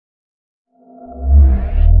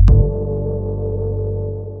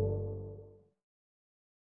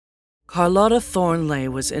Carlotta Thornley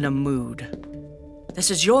was in a mood.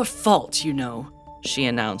 "This is your fault, you know," she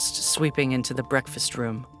announced, sweeping into the breakfast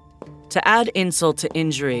room. To add insult to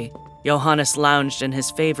injury, Johannes lounged in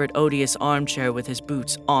his favorite odious armchair with his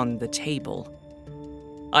boots on the table.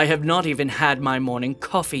 "I have not even had my morning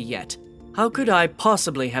coffee yet. How could I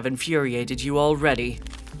possibly have infuriated you already?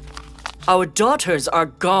 Our daughters are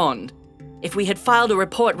gone. If we had filed a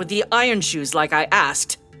report with the Iron Shoes like I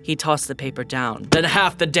asked," he tossed the paper down, "then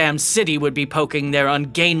half the damn city would be poking their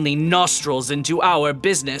ungainly nostrils into our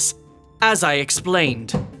business, as I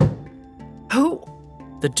explained." "Who?"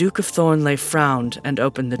 The Duke of Thornley frowned and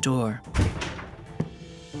opened the door.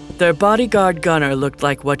 Their bodyguard Gunnar looked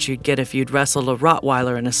like what you'd get if you'd wrestled a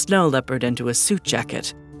Rottweiler and a snow leopard into a suit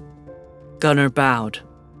jacket. Gunnar bowed.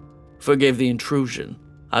 "Forgive the intrusion.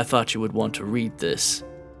 I thought you would want to read this."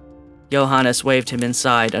 Johannes waved him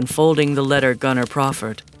inside, unfolding the letter Gunnar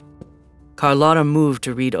proffered. Carlotta moved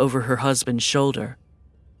to read over her husband's shoulder.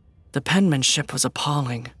 The penmanship was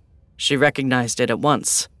appalling. She recognized it at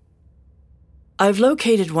once. "I've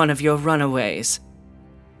located one of your runaways."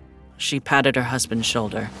 She patted her husband's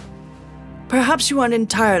shoulder. "Perhaps you aren't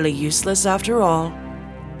entirely useless after all."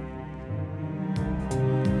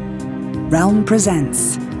 Realm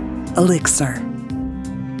presents Elixir.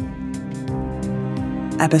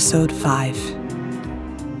 Episode 5.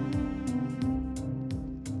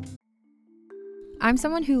 I'm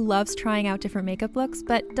someone who loves trying out different makeup looks,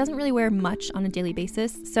 but doesn't really wear much on a daily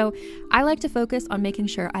basis, so I like to focus on making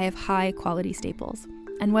sure I have high quality staples.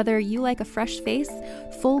 And whether you like a fresh face,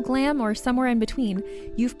 full glam, or somewhere in between,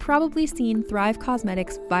 you've probably seen Thrive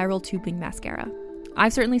Causemetics Viral Tubing Mascara.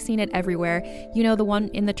 I've certainly seen it everywhere. You know, the one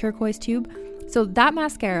in the turquoise tube? So that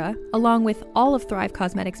mascara, along with all of Thrive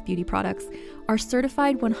Causemetics beauty products, are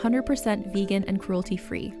certified 100% vegan and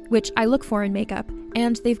cruelty-free, which I look for in makeup,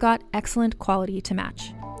 and they've got excellent quality to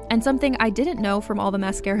match. And something I didn't know from all the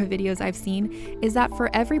mascara videos I've seen is that for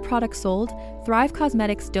every product sold, Thrive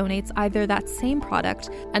Causemetics donates either that same product,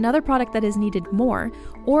 another product that is needed more,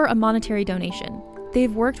 or a monetary donation.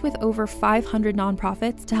 They've worked with over 500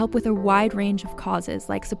 nonprofits to help with a wide range of causes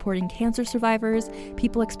like supporting cancer survivors,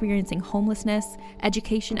 people experiencing homelessness,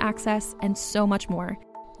 education access, and so much more.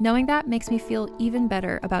 Knowing that makes me feel even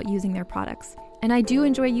better about using their products. And I do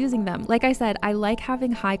enjoy using them. Like I said, I like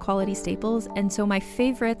having high quality staples, and so my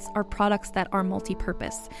favorites are products that are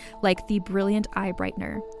multi-purpose, like the Brilliant Eye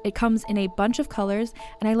Brightener. It comes in a bunch of colors,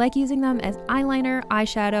 and I like using them as eyeliner,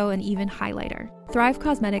 eyeshadow, and even highlighter. Thrive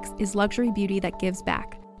Causemetics is luxury beauty that gives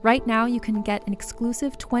back. Right now, you can get an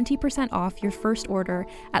exclusive 20% off your first order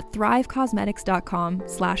at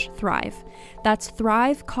thrivecausemetics.com/thrive. That's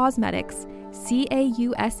Thrive Causemetics,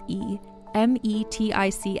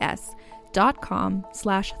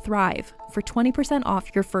 CAUSEMETICS.com/thrive for 20%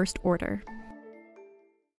 off your first order.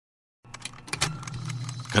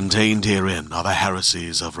 Contained herein are the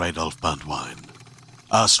heresies of Radolf Burntwine,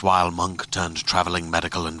 erstwhile monk turned traveling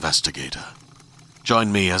medical investigator.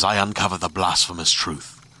 Join me as I uncover the blasphemous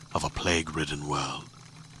truth of a plague-ridden world,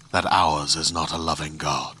 that ours is not a loving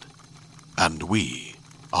God, and we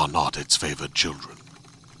are not its favored children.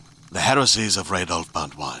 The Heresies of Radolf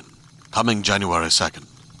Burntwine, coming January 2nd,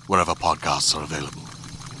 wherever podcasts are available.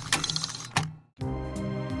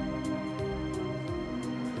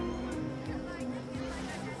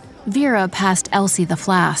 Vera passed Elsie the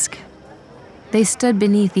flask. They stood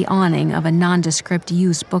beneath the awning of a nondescript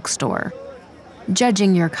used bookstore.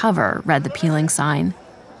 Judging your cover, read the peeling sign.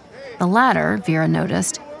 The latter, Vera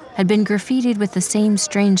noticed, had been graffitied with the same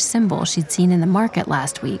strange symbol she'd seen in the market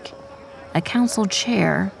last week. A council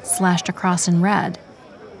chair slashed across in red.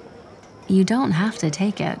 You don't have to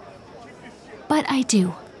take it. But I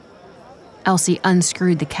do. Elsie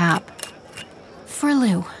unscrewed the cap. For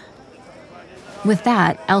Lou. With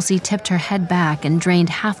that, Elsie tipped her head back and drained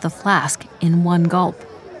half the flask in one gulp.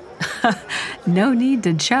 No need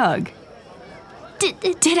to chug.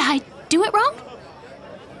 Did I do it wrong?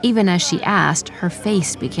 Even as she asked, her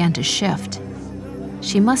face began to shift.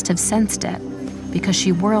 She must have sensed it, because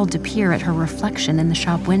she whirled to peer at her reflection in the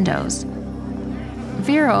shop windows.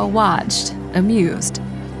 Vera watched, amused.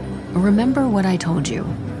 Remember what I told you.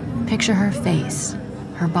 Picture her face,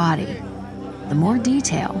 her body. The more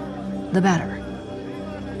detail, the better.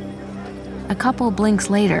 A couple blinks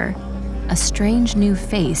later, a strange new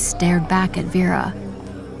face stared back at Vera.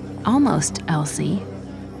 Almost Elsie.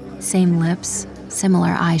 Same lips,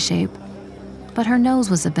 similar eye shape, but her nose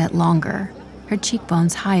was a bit longer, her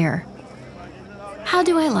cheekbones higher. How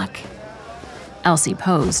do I look? Elsie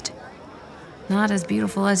posed. Not as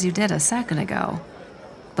beautiful as you did a second ago.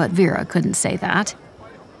 But Vera couldn't say that.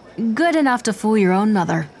 Good enough to fool your own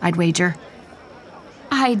mother, I'd wager.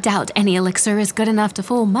 I doubt any elixir is good enough to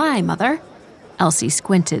fool my mother. Elsie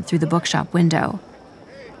squinted through the bookshop window.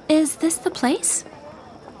 Is this the place?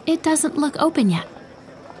 It doesn't look open yet.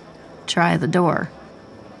 Try the door.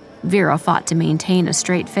 Vera fought to maintain a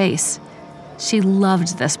straight face. She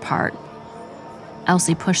loved this part.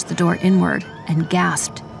 Elsie pushed the door inward and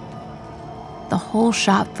gasped. The whole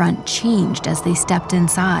shop front changed as they stepped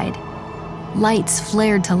inside. Lights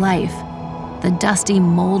flared to life. The dusty,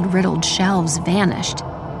 mold-riddled shelves vanished,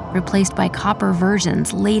 replaced by copper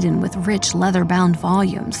versions laden with rich leather-bound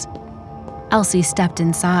volumes. Elsie stepped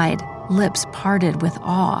inside, lips parted with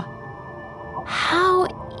awe. How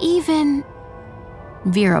even...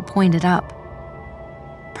 Vera pointed up.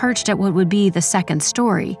 Perched at what would be the second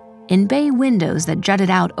story, in bay windows that jutted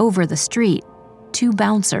out over the street, 2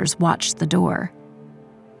 bouncers watched the door.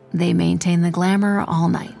 They maintained the glamour all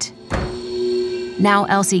night. Now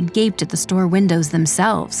Elsie gaped at the store windows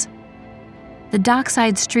themselves. The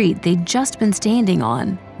dockside street they'd just been standing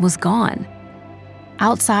on was gone.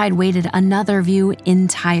 Outside waited another view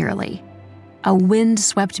entirely. A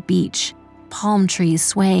wind-swept beach, palm trees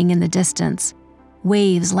swaying in the distance,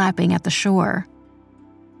 waves lapping at the shore.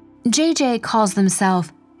 JJ calls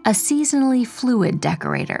themselves a seasonally fluid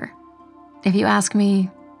decorator. If you ask me,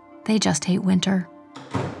 they just hate winter.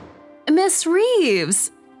 Miss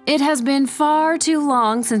Reeves, it has been far too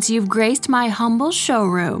long since you've graced my humble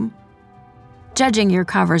showroom. Judging Your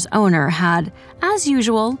Cover's owner had, as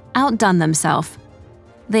usual, outdone themselves.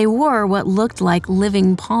 They wore what looked like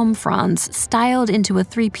living palm fronds styled into a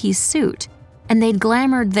 3-piece suit, and they'd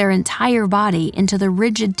glamored their entire body into the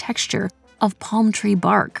rigid texture of palm tree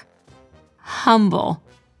bark. Humble.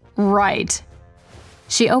 Right.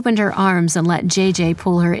 She opened her arms and let JJ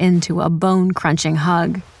pull her into a bone-crunching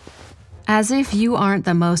hug. As if you aren't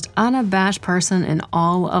the most unabashed person in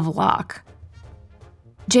all of Locke.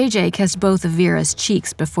 JJ kissed both of Vera's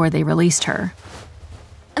cheeks before they released her.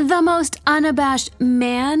 The most unabashed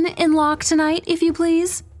man in Locke tonight, if you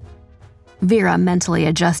please. Vera mentally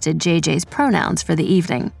adjusted JJ's pronouns for the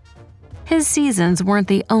evening. His seasons weren't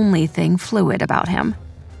the only thing fluid about him.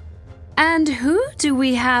 And who do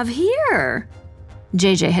we have here?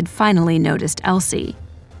 JJ had finally noticed Elsie.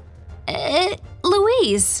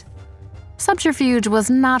 Louise. Subterfuge was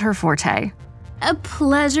not her forte. A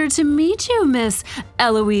pleasure to meet you, Miss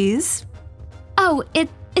Eloise. Oh,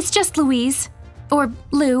 it's just Louise. Or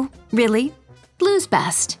Lou, really. Lou's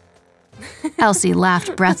best. Elsie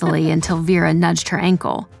laughed breathily until Vera nudged her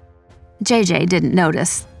ankle. JJ didn't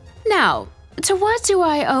notice. Now, to what do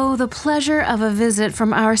I owe the pleasure of a visit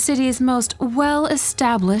from our city's most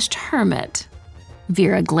well-established hermit?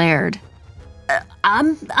 Vera glared.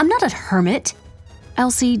 I'm not a hermit.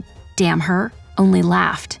 Elsie, damn her, only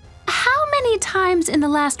laughed. How many times in the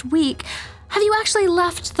last week have you actually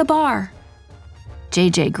left the bar?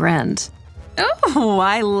 JJ grinned. Oh,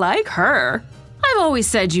 I like her. I've always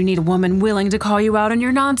said you need a woman willing to call you out on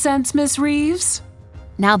your nonsense, Miss Reeves.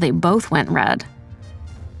 Now they both went red.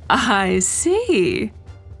 I see.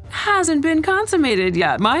 Hasn't been consummated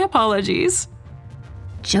yet. My apologies.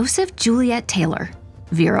 Joseph Juliet Taylor,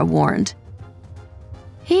 Vera warned.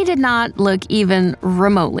 He did not look even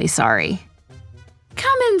remotely sorry.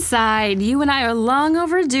 Come inside. You and I are long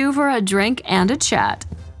overdue for a drink and a chat.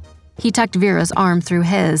 He tucked Vera's arm through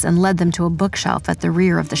his and led them to a bookshelf at the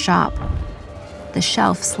rear of the shop. The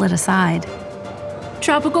shelf slid aside.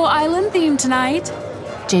 Tropical island theme tonight,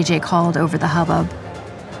 JJ called over the hubbub.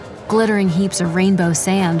 Glittering heaps of rainbow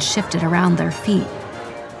sand shifted around their feet.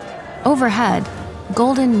 Overhead,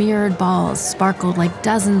 golden mirrored balls sparkled like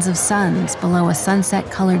dozens of suns below a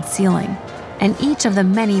sunset-colored ceiling, and each of the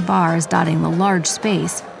many bars dotting the large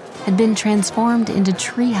space had been transformed into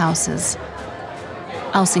tree houses.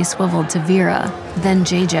 Elsie swiveled to Vera, then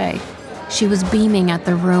JJ. She was beaming at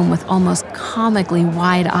the room with almost comically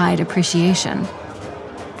wide-eyed appreciation.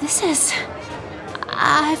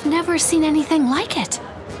 I've never seen anything like it.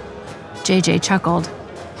 JJ chuckled.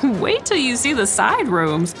 Wait till you see the side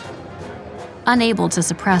rooms. Unable to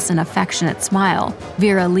suppress an affectionate smile,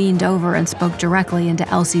 Vera leaned over and spoke directly into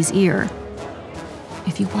Elsie's ear.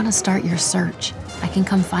 If you want to start your search, I can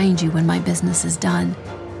come find you when my business is done.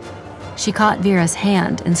 She caught Vera's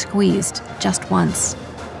hand and squeezed just once.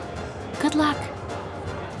 Good luck.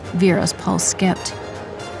 Vera's pulse skipped.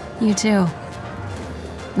 You too.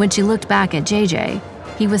 When she looked back at JJ,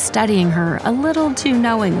 he was studying her a little too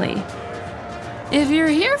knowingly. If you're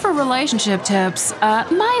here for relationship tips,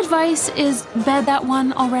 my advice is bed that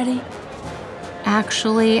one already.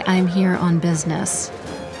 Actually, I'm here on business.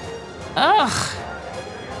 Ugh.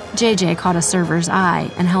 JJ caught a server's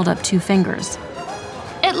eye and held up 2 fingers.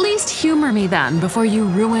 At least humor me then before you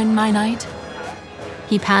ruin my night.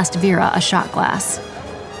 He passed Vera a shot glass.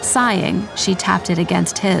 Sighing, she tapped it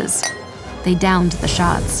against his. They downed the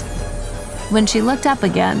shots. When she looked up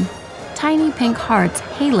again, tiny pink hearts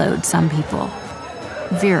haloed some people.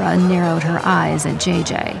 Vera narrowed her eyes at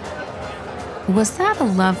JJ. Was that a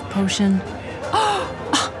love potion?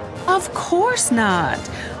 Of course not.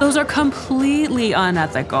 Those are completely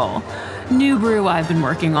unethical. New brew I've been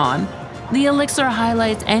working on. The elixir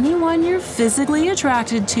highlights anyone you're physically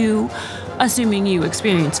attracted to, assuming you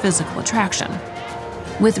experience physical attraction.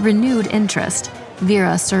 With renewed interest,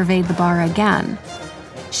 Vera surveyed the bar again.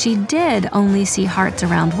 She did only see hearts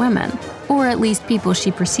around women, or at least people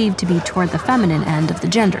she perceived to be toward the feminine end of the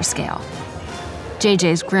gender scale.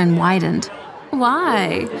 JJ's grin widened.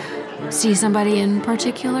 Why? See somebody in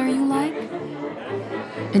particular you like?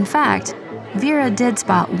 In fact, Vera did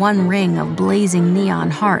spot one ring of blazing neon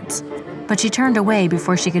hearts, but she turned away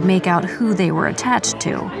before she could make out who they were attached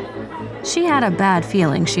to. She had a bad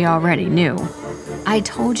feeling she already knew. I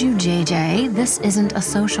told you, JJ, this isn't a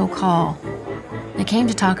social call. I came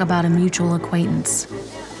to talk about a mutual acquaintance.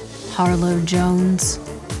 Harlow Jones.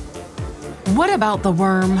 What about the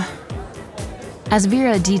worm? As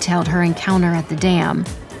Vera detailed her encounter at the dam,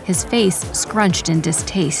 his face scrunched in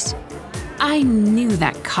distaste. I knew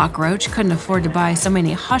that cockroach couldn't afford to buy so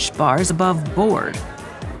many hush bars above board.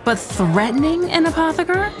 But threatening an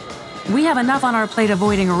apotheker? We have enough on our plate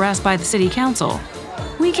avoiding arrest by the city council.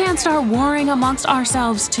 We can't start warring amongst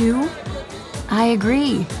ourselves too. I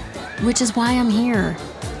agree, which is why I'm here.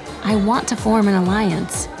 I want to form an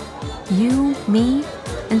alliance. You, me,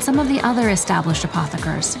 and some of the other established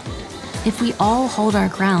apothecars. If we all hold our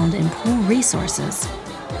ground and pool resources.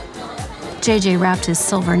 JJ wrapped his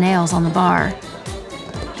silver nails on the bar.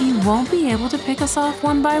 He won't be able to pick us off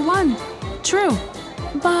one by one. True.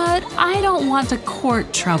 But I don't want to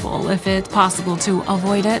court trouble if it's possible to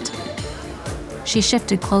avoid it. She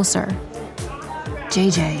shifted closer.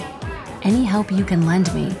 JJ, any help you can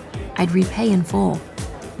lend me, I'd repay in full.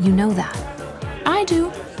 You know that. I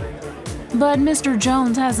do. But Mr.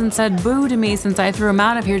 Jones hasn't said boo to me since I threw him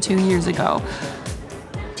out of here 2 years ago.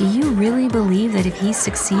 Do you really believe that if he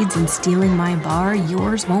succeeds in stealing my bar,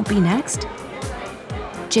 yours won't be next?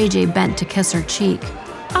 JJ bent to kiss her cheek.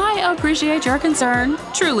 I appreciate your concern,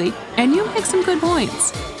 truly, and you make some good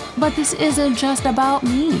points. But this isn't just about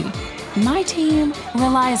me. My team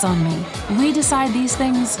relies on me. We decide these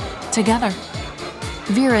things together.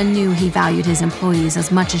 Vera knew he valued his employees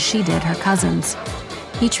as much as she did her cousins.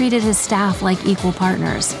 He treated his staff like equal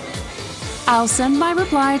partners. I'll send my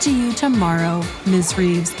reply to you tomorrow, Ms.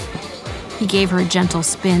 Reeves. He gave her a gentle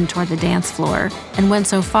spin toward the dance floor and went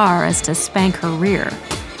so far as to spank her rear.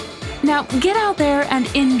 Now get out there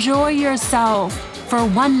and enjoy yourself for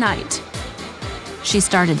one night. She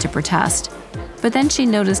started to protest, but then she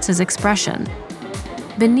noticed his expression.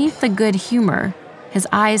 Beneath the good humor, his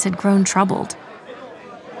eyes had grown troubled.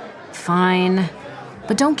 Fine,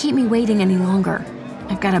 but don't keep me waiting any longer.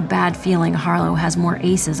 I've got a bad feeling Harlow has more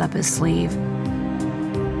aces up his sleeve.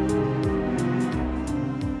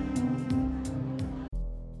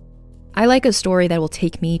 I like a story that will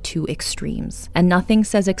take me to extremes, and nothing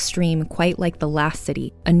says extreme quite like The Last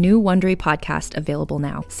City, a new Wondery podcast available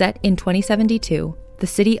now. Set in 2072, the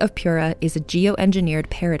city of Pura is a geoengineered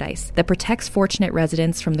paradise that protects fortunate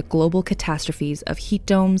residents from the global catastrophes of heat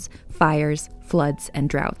domes, fires, floods, and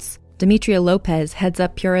droughts. Demetria Lopez heads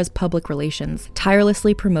up Pura's public relations,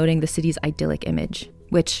 tirelessly promoting the city's idyllic image,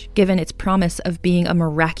 which, given its promise of being a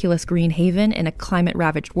miraculous green haven in a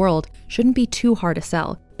climate-ravaged world, shouldn't be too hard to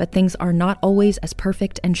sell. But things are not always as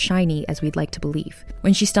perfect and shiny as we'd like to believe.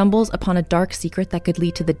 When she stumbles upon a dark secret that could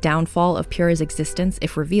lead to the downfall of Pura's existence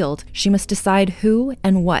if revealed, she must decide who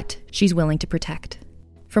and what she's willing to protect.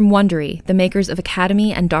 From Wondery, the makers of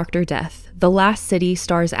Academy and Dr. Death, The Last City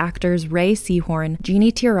stars actors Ray Seahorn,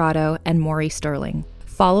 Jeannie Tirado, and Maury Sterling.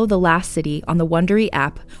 Follow The Last City on the Wondery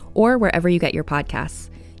app or wherever you get your podcasts.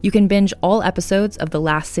 You can binge all episodes of The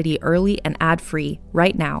Last City early and ad-free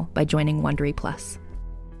right now by joining Wondery Plus.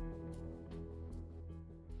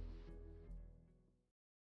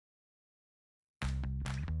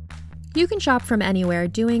 You can shop from anywhere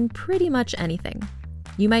doing pretty much anything.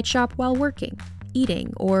 You might shop while working,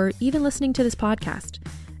 eating, or even listening to this podcast.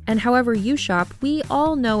 And however you shop, we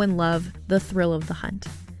all know and love the thrill of the hunt.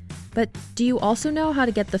 But do you also know how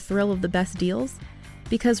to get the thrill of the best deals?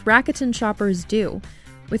 Because Rakuten shoppers do.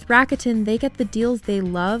 With Rakuten, they get the deals they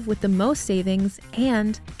love with the most savings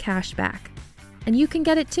and cash back. And you can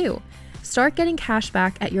get it too. Start getting cash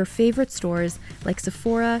back at your favorite stores like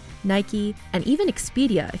Sephora, Nike, and even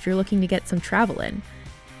Expedia if you're looking to get some travel in.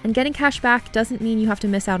 And getting cash back doesn't mean you have to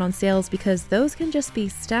miss out on sales because those can just be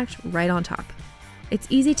stacked right on top. It's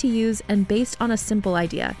easy to use and based on a simple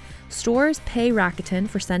idea. Stores pay Rakuten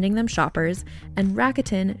for sending them shoppers, and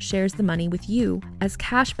Rakuten shares the money with you as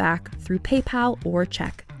cash back through PayPal or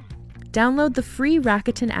check. Download the free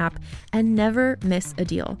Rakuten app and never miss a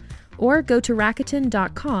deal. Or go to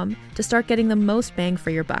Rakuten.com to start getting the most bang for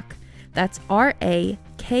your buck. That's Rakuten.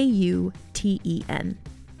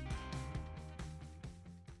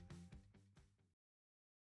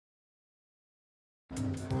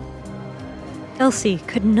 Elsie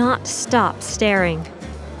could not stop staring.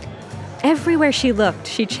 Everywhere she looked,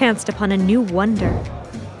 she chanced upon a new wonder.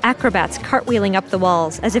 Acrobats cartwheeling up the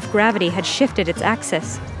walls as if gravity had shifted its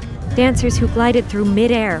axis. Dancers who glided through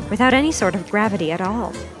mid-air without any sort of gravity at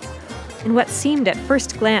all. And what seemed at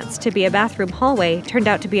first glance to be a bathroom hallway turned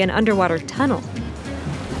out to be an underwater tunnel.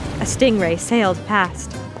 A stingray sailed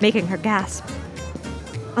past, making her gasp.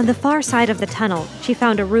 On the far side of the tunnel, she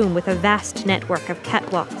found a room with a vast network of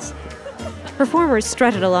catwalks. Performers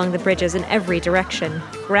strutted along the bridges in every direction,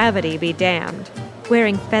 gravity be damned,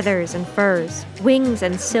 wearing feathers and furs, wings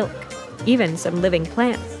and silk, even some living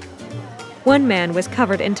plants. One man was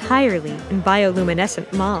covered entirely in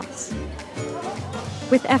bioluminescent moths.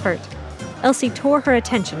 With effort, Elsie tore her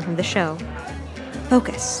attention from the show.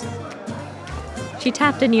 Focus. She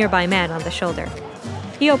tapped a nearby man on the shoulder.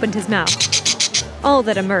 He opened his mouth. All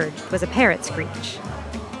that emerged was a parrot screech.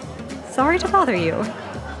 Sorry to bother you.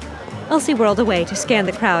 Elsie whirled away to scan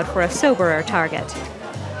the crowd for a soberer target.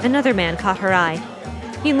 Another man caught her eye.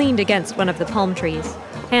 He leaned against one of the palm trees,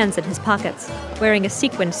 hands in his pockets, wearing a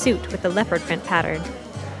sequined suit with the leopard print pattern.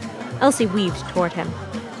 Elsie weaved toward him.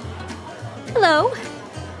 Hello.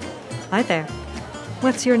 Hi there.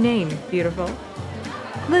 What's your name, beautiful?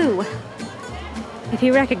 Lou. If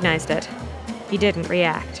he recognized it, he didn't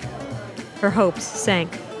react. Her hopes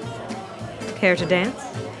sank. Care to dance?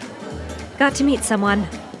 Got to meet someone.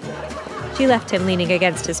 She left him leaning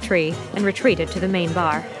against his tree and retreated to the main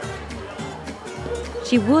bar.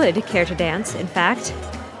 She would care to dance, in fact,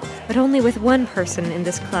 but only with one person in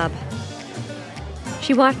this club.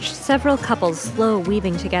 She watched several couples slow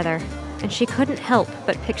weaving together, and she couldn't help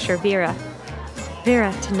but picture Vera.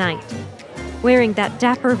 Vera tonight, wearing that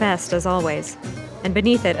dapper vest as always, and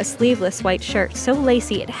beneath it a sleeveless white shirt so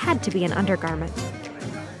lacy it had to be an undergarment.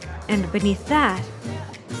 And beneath that,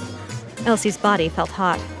 Elsie's body felt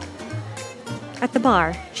hot. At the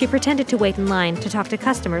bar, she pretended to wait in line to talk to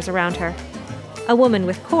customers around her. A woman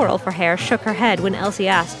with coral for hair shook her head when Elsie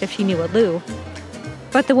asked if she knew a Lou.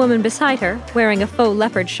 But the woman beside her, wearing a faux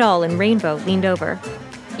leopard shawl in rainbow, leaned over.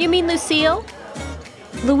 You mean Lucille?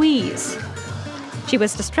 Louise. She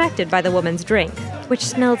was distracted by the woman's drink, which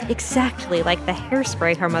smelled exactly like the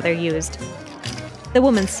hairspray her mother used. The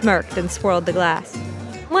woman smirked and swirled the glass.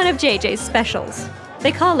 One of JJ's specials.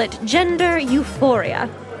 They call it gender euphoria.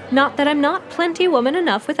 Not that I'm not plenty woman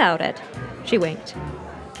enough without it. She winked.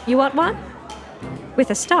 You want one? With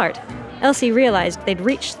a start, Elsie realized they'd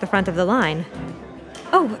reached the front of the line.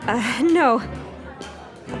 No.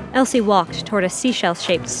 Elsie walked toward a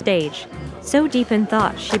seashell-shaped stage. So deep in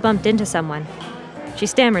thought, she bumped into someone. She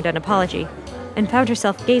stammered an apology and found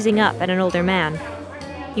herself gazing up at an older man.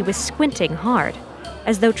 He was squinting hard,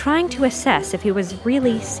 as though trying to assess if he was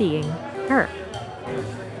really seeing her.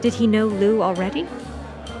 Did he know Lou already?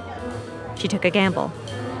 She took a gamble.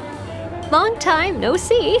 Long time no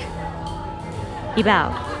see. He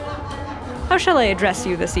bowed. How shall I address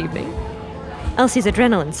you this evening? Elsie's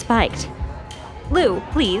adrenaline spiked. Lou,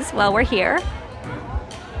 please, while we're here.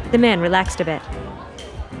 The man relaxed a bit.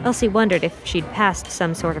 Elsie wondered if she'd passed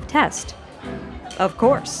some sort of test. Of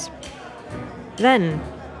course. Then,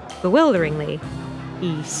 bewilderingly,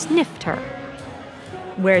 he sniffed her.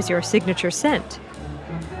 Where's your signature scent?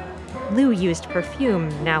 Lou used perfume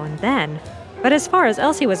now and then, but as far as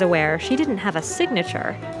Elsie was aware, she didn't have a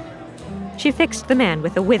signature. She fixed the man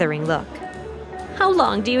with a withering look. How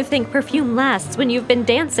long do you think perfume lasts when you've been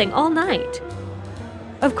dancing all night?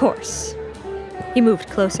 Of course. He moved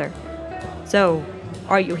closer. So,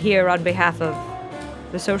 are you here on behalf of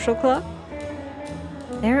the social club?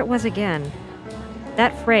 There it was again.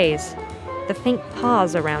 That phrase, the faint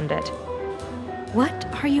pause around it. What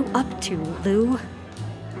are you up to, Lou?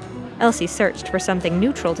 Elsie searched for something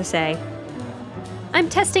neutral to say. I'm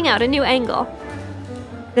testing out a new angle.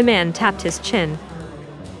 The man tapped his chin.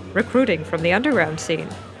 Recruiting from the underground scene.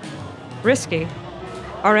 Risky.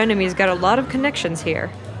 Our enemy's got a lot of connections here.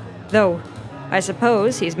 Though, I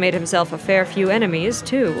suppose he's made himself a fair few enemies,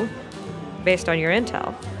 too, based on your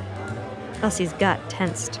intel. Elsie's gut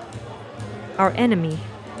tensed. Our enemy.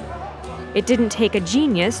 It didn't take a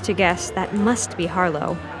genius to guess that must be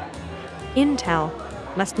Harlow. Intel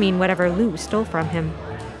must mean whatever Lou stole from him.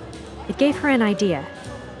 It gave her an idea.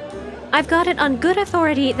 I've got it on good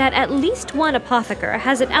authority that at least one apotheker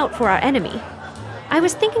has it out for our enemy. I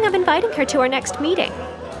was thinking of inviting her to our next meeting.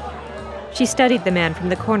 She studied the man from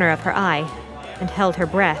the corner of her eye and held her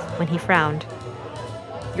breath when he frowned.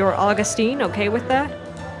 You're Augustine, okay with that?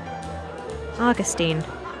 Augustine.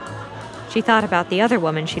 She thought about the other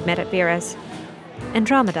woman she'd met at Vera's.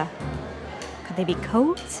 Andromeda. Could they be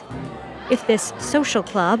codes? If this social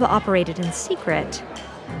club operated in secret...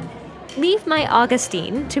 Leave my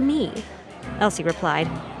Augustine to me, Elsie replied,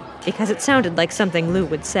 because it sounded like something Lou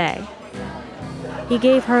would say. He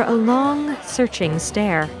gave her a long, searching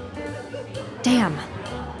stare. Damn.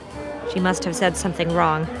 She must have said something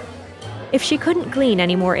wrong. If she couldn't glean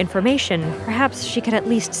any more information, perhaps she could at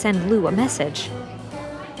least send Lou a message.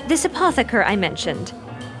 This apotheker I mentioned.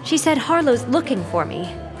 She said Harlow's looking for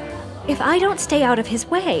me. If I don't stay out of his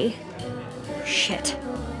way... Shit.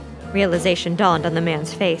 Realization dawned on the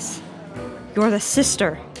man's face. You're the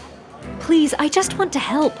sister. Please, I just want to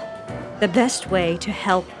help. The best way to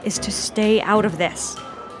help is to stay out of this.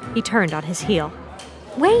 He turned on his heel.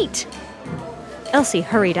 Wait! Elsie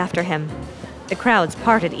hurried after him. The crowds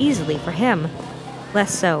parted easily for him,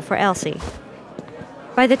 less so for Elsie.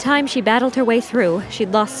 By the time she battled her way through,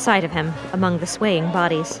 she'd lost sight of him among the swaying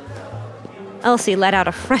bodies. Elsie let out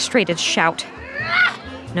a frustrated shout.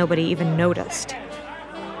 Nobody even noticed.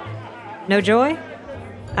 No joy?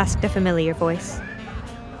 Asked a familiar voice.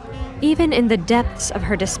 Even in the depths of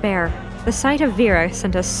her despair, the sight of Vera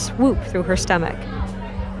sent a swoop through her stomach.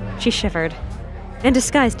 She shivered, and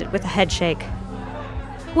disguised it with a headshake.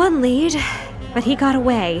 One lead, but he got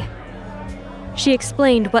away. She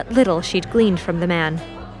explained what little she'd gleaned from the man.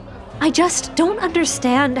 I just don't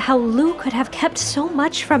understand how Lou could have kept so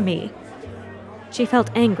much from me. She felt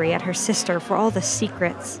angry at her sister for all the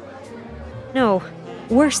secrets. No,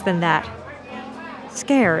 worse than that.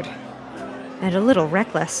 Scared, and a little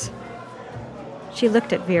reckless. She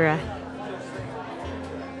looked at Vera.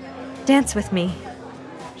 Dance with me.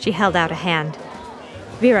 She held out a hand.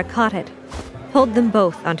 Vera caught it, pulled them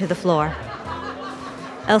both onto the floor.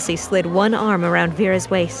 Elsie slid one arm around Vera's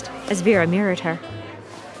waist as Vera mirrored her.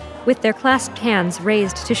 With their clasped hands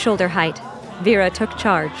raised to shoulder height, Vera took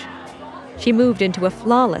charge. She moved into a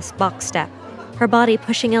flawless box step, her body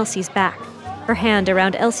pushing Elsie's back, her hand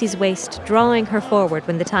around Elsie's waist, drawing her forward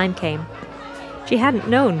when the time came. She hadn't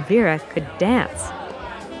known Vera could dance.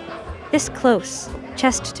 This close,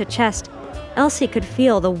 chest to chest, Elsie could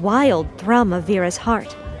feel the wild thrum of Vera's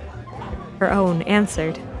heart. Her own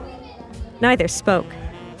answered. Neither spoke.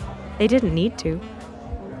 They didn't need to.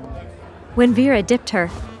 When Vera dipped her,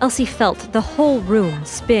 Elsie felt the whole room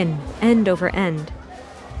spin end over end.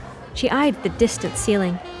 She eyed the distant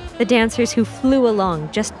ceiling, the dancers who flew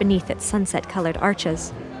along just beneath its sunset-colored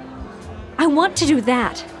arches. I want to do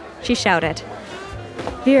that, she shouted.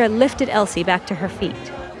 Vera lifted Elsie back to her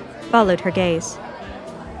feet, followed her gaze.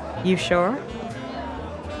 You sure?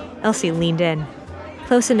 Elsie leaned in,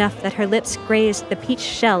 close enough that her lips grazed the peach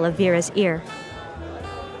shell of Vera's ear.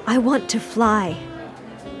 I want to fly.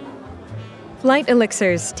 Flight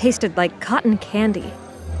elixirs tasted like cotton candy.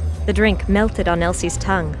 The drink melted on Elsie's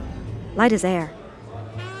tongue, light as air.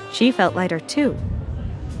 She felt lighter too.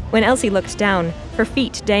 When Elsie looked down, her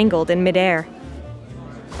feet dangled in midair.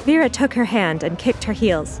 Vera took her hand and kicked her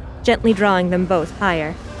heels, gently drawing them both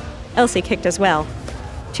higher. Elsie kicked as well.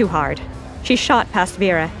 Too hard. She shot past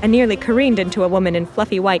Vera and nearly careened into a woman in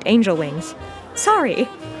fluffy white angel wings. Sorry.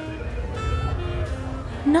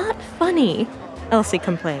 Not funny, Elsie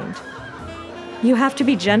complained. You have to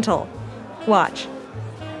be gentle. Watch.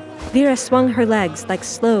 Vera swung her legs like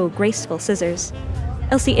slow, graceful scissors.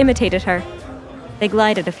 Elsie imitated her. They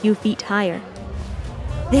glided a few feet higher.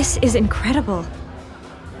 This is incredible.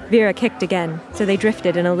 Vera kicked again, so they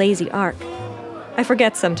drifted in a lazy arc. I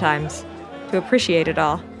forget sometimes to appreciate it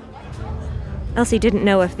all. Elsie didn't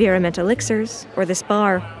know if Vera meant elixirs, or this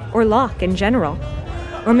bar, or Locke in general,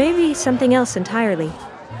 or maybe something else entirely.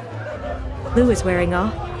 Lou is wearing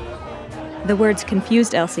off. The words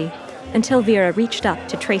confused Elsie, until Vera reached up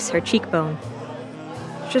to trace her cheekbone.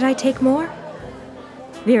 Should I take more?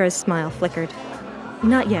 Vera's smile flickered.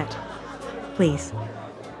 Not yet. Please.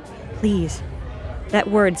 Please.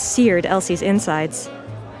 That word seared Elsie's insides.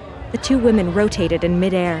 The two women rotated in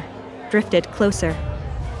midair, drifted closer.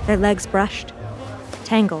 Their legs brushed,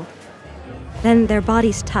 tangled. Then their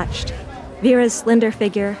bodies touched, Vera's slender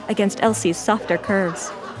figure against Elsie's softer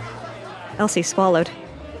curves. Elsie swallowed.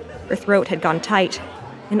 Her throat had gone tight,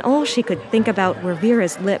 and all she could think about were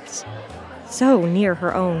Vera's lips, so near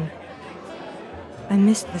her own. I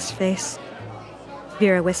missed this face,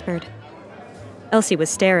 Vera whispered. Elsie was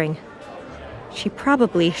staring. She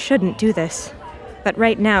probably shouldn't do this, but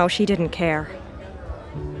right now she didn't care.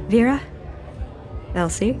 Vera?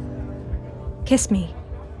 Elsie? Kiss me.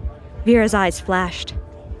 Vera's eyes flashed.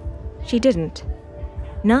 She didn't.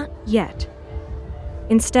 Not yet.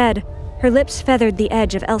 Instead, her lips feathered the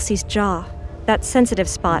edge of Elsie's jaw, that sensitive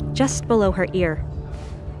spot just below her ear.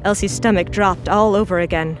 Elsie's stomach dropped all over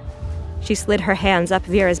again. She slid her hands up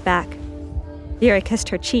Vera's back. Vera kissed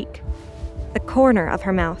her cheek, the corner of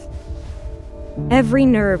her mouth. Every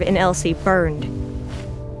nerve in Elsie burned.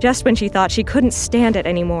 Just when she thought she couldn't stand it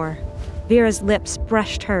anymore, Vera's lips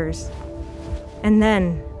brushed hers. And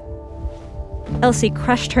then Elsie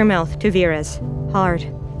crushed her mouth to Vera's, hard,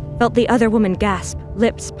 felt the other woman gasp,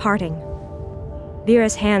 lips parting.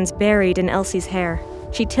 Vera's hands buried in Elsie's hair.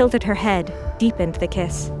 She tilted her head, deepened the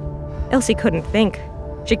kiss. Elsie couldn't think.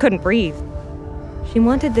 She couldn't breathe. She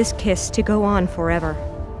wanted this kiss to go on forever.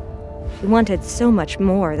 She wanted so much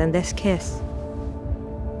more than this kiss.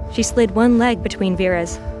 She slid one leg between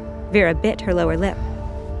Vera's. Vera bit her lower lip.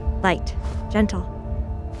 Light, gentle,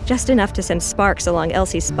 just enough to send sparks along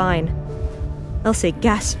Elsie's spine. Elsie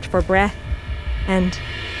gasped for breath, and...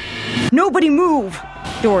 Nobody move!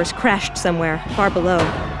 Doors crashed somewhere, far below.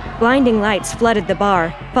 Blinding lights flooded the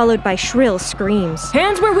bar, followed by shrill screams.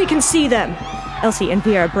 Hands where we can see them! Elsie and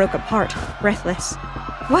Vera broke apart, breathless.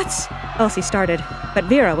 What's... Elsie started, but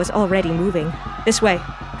Vera was already moving. This way.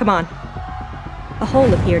 Come on. A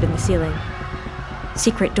hole appeared in the ceiling.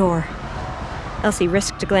 Secret door. Elsie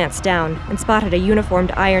risked a glance down and spotted a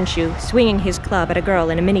uniformed Iron Shoe swinging his club at a girl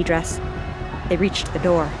in a mini dress. They reached the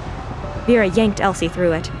door. Vera yanked Elsie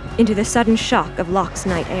through it, into the sudden shock of Locke's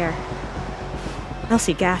night air.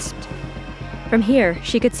 Elsie gasped. From here,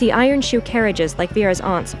 she could see Iron Shoe carriages like Vera's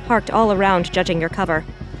aunt's parked all around judging your cover.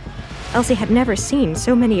 Elsie had never seen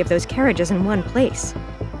so many of those carriages in one place.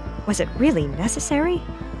 Was it really necessary?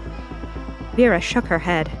 Vera shook her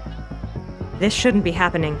head. This shouldn't be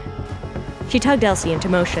happening. She tugged Elsie into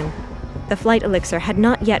motion. The flight elixir had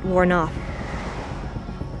not yet worn off.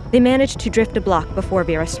 They managed to drift a block before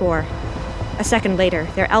Vera swore. A second later,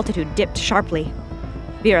 their altitude dipped sharply.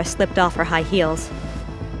 Vera slipped off her high heels.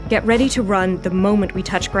 Get ready to run the moment we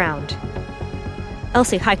touch ground.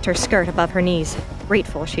 Elsie hiked her skirt above her knees,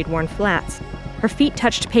 grateful she'd worn flats. Her feet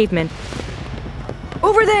touched pavement.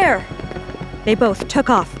 Over there! They both took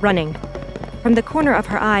off, running. From the corner of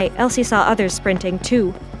her eye, Elsie saw others sprinting,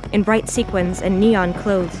 too, in bright sequins and neon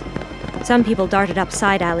clothes. Some people darted up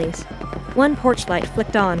side alleys. One porch light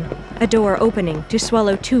flicked on, a door opening to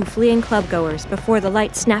swallow 2 fleeing clubgoers before the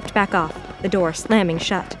light snapped back off, the door slamming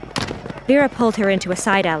shut. Vera pulled her into a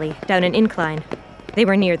side alley, down an incline. They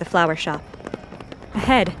were near the flower shop.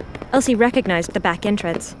 Ahead, Elsie recognized the back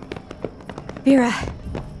entrance. Vera!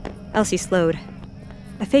 Elsie slowed.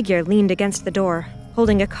 A figure leaned against the door,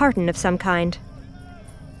 holding a carton of some kind.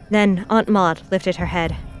 Then Aunt Maud lifted her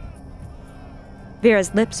head.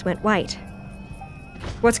 Vera's lips went white.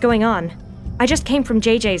 What's going on? I just came from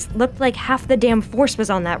JJ's. Looked like half the damn force was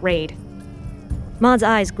on that raid. Maud's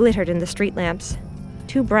eyes glittered in the street lamps,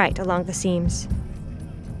 too bright along the seams.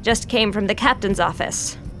 Just came from the captain's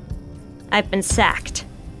office. I've been sacked.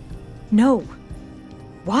 No.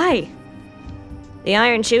 Why? The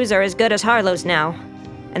Iron Shoes are as good as Harlow's now,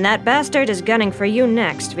 and that bastard is gunning for you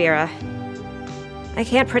next, Vera. I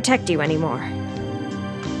can't protect you anymore.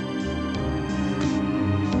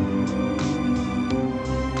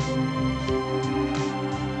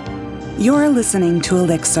 You're listening to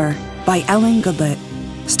Elixir by Ellen Goodlett,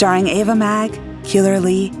 starring Ava Mag, Keeler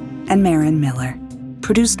Lee, and Marin Miller.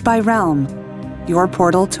 Produced by Realm, your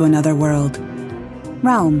portal to another world.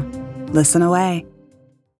 Realm, listen away.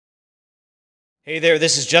 Hey there,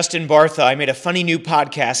 this is Justin Bartha. I made a funny new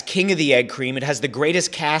podcast, King of the Egg Cream. It has the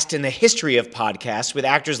greatest cast in the history of podcasts with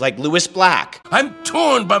actors like Louis Black. I'm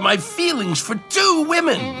torn by my feelings for 2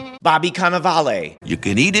 women. Bobby Cannavale. You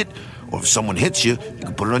can eat it, or if someone hits you, you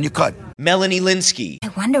can put it on your cut. Melanie Linsky. I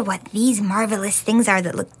wonder what these marvelous things are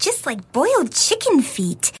that look just like boiled chicken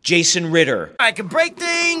feet. Jason Ritter. I can break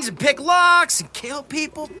things and pick locks and kill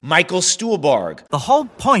people. Michael Stuhlbarg. The whole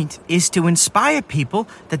point is to inspire people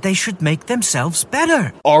that they should make themselves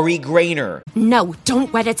better. Ari Grainer. No,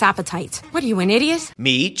 don't whet its appetite. What are you, an idiot?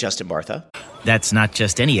 Me, Justin Bartha. That's not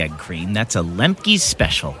just any egg cream, that's a Lemke's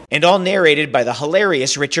special. And all narrated by the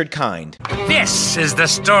hilarious Richard Kind. This is the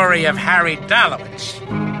story of Harry Dalowitz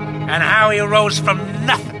and how he rose from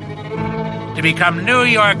nothing to become New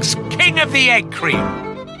York's King of the Egg Cream.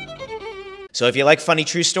 So if you like funny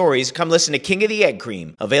true stories, come listen to King of the Egg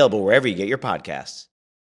Cream, available wherever you get your podcasts.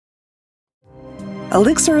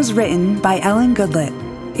 Elixir is written by Ellen Goodlett.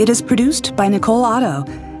 It is produced by Nicole Otto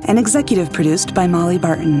and executive produced by Molly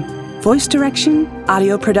Barton. Voice direction,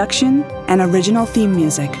 audio production, and original theme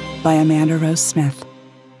music by Amanda Rose Smith.